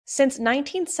Since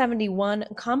 1971,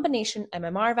 combination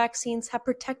MMR vaccines have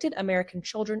protected American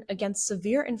children against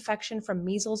severe infection from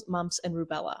measles, mumps, and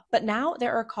rubella. But now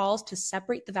there are calls to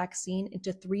separate the vaccine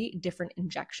into 3 different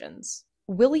injections.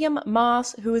 William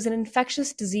Moss, who is an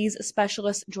infectious disease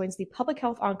specialist, joins the Public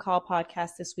Health On Call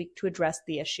podcast this week to address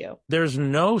the issue. There's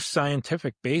no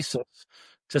scientific basis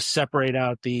to separate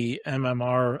out the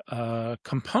MMR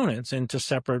components into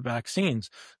separate vaccines.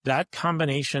 That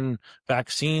combination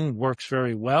vaccine works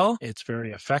very well, it's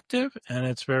very effective, and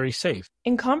it's very safe.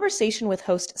 In conversation with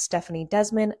host Stephanie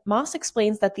Desmond, Moss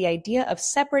explains that the idea of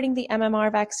separating the MMR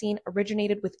vaccine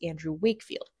originated with Andrew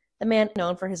Wakefield, the man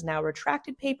known for his now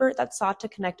retracted paper that sought to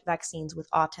connect vaccines with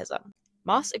autism.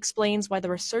 Moss explains why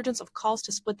the resurgence of calls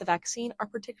to split the vaccine are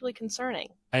particularly concerning.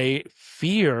 I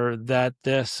fear that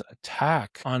this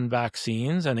attack on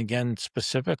vaccines, and again,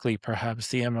 specifically perhaps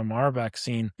the MMR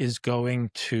vaccine, is going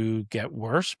to get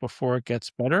worse before it gets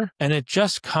better. And it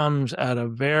just comes at a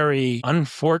very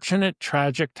unfortunate,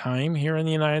 tragic time here in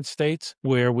the United States,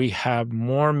 where we have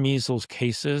more measles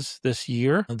cases this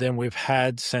year than we've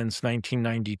had since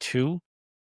 1992.